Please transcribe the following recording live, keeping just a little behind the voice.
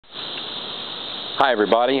Hi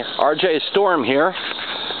everybody, RJ Storm here,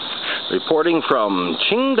 reporting from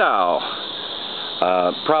QingDao,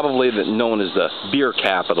 probably known as the beer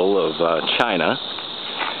capital of China.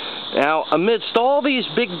 Now, amidst all these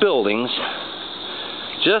big buildings,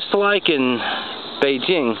 just like in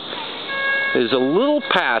Beijing, is a little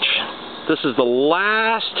patch. This is the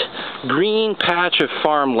last green patch of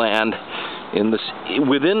farmland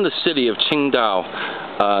within the city of QingDao.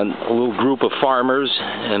 A little group of farmers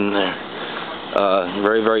and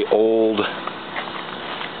very, very old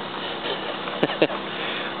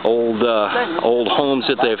old homes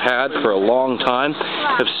that they've had for a long time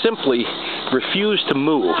have simply refused to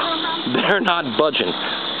move. They're not budging.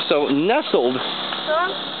 So nestled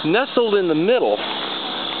in the middle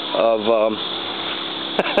of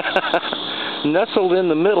nestled in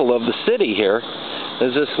the middle of the city here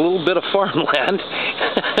is this little bit of farmland.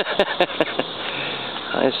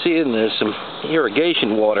 I see, and there's some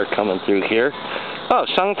irrigation water coming through here. Oh,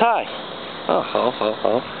 Shanghai.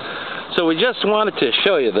 Oh. So we just wanted to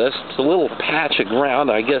show you this. It's a little patch of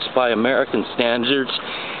ground. I guess by American standards,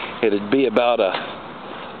 it'd be about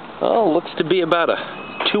looks to be about a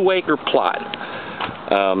 2-acre plot.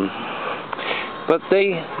 But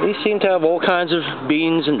they seem to have all kinds of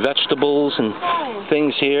beans and vegetables and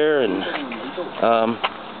things here, and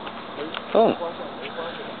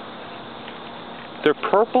they're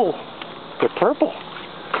purple. They're purple.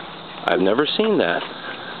 I've never seen that.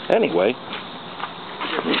 Anyway,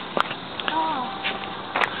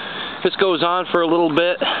 this goes on for a little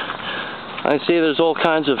bit. I see there's all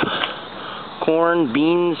kinds of corn,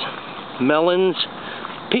 beans, melons,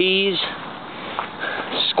 peas,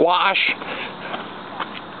 squash.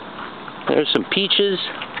 There's some peaches.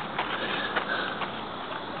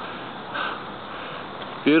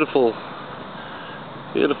 Beautiful,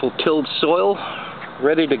 beautiful tilled soil,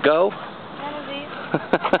 ready to go.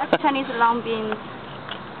 That's Chinese long beans.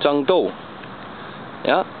 QingDao.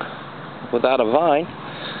 Yeah, without a vine.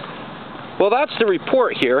 Well, that's the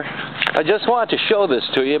report here. I just wanted to show this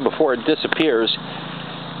to you before it disappears,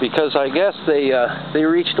 because I guess they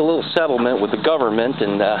reached a little settlement with the government,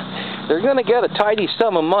 and they're going to get a tidy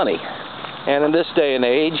sum of money. And in this day and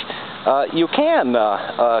age, you can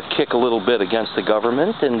kick a little bit against the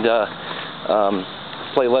government and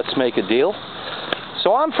play let's make a deal.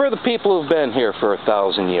 So I'm for the people who've been here for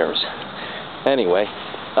 1,000 years. Anyway,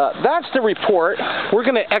 that's the report. We're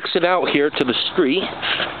going to exit out here to the street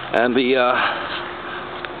and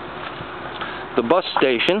the bus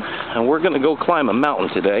station, and we're going to go climb a mountain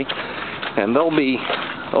today. And there'll be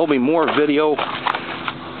more video,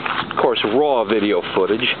 of course, raw video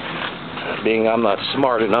footage, being I'm not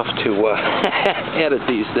smart enough to edit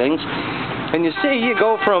these things. And you see, you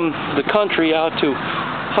go from the country out to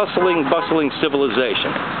hustling, bustling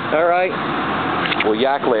civilization. All right? We'll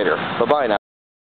yak later. Bye-bye now.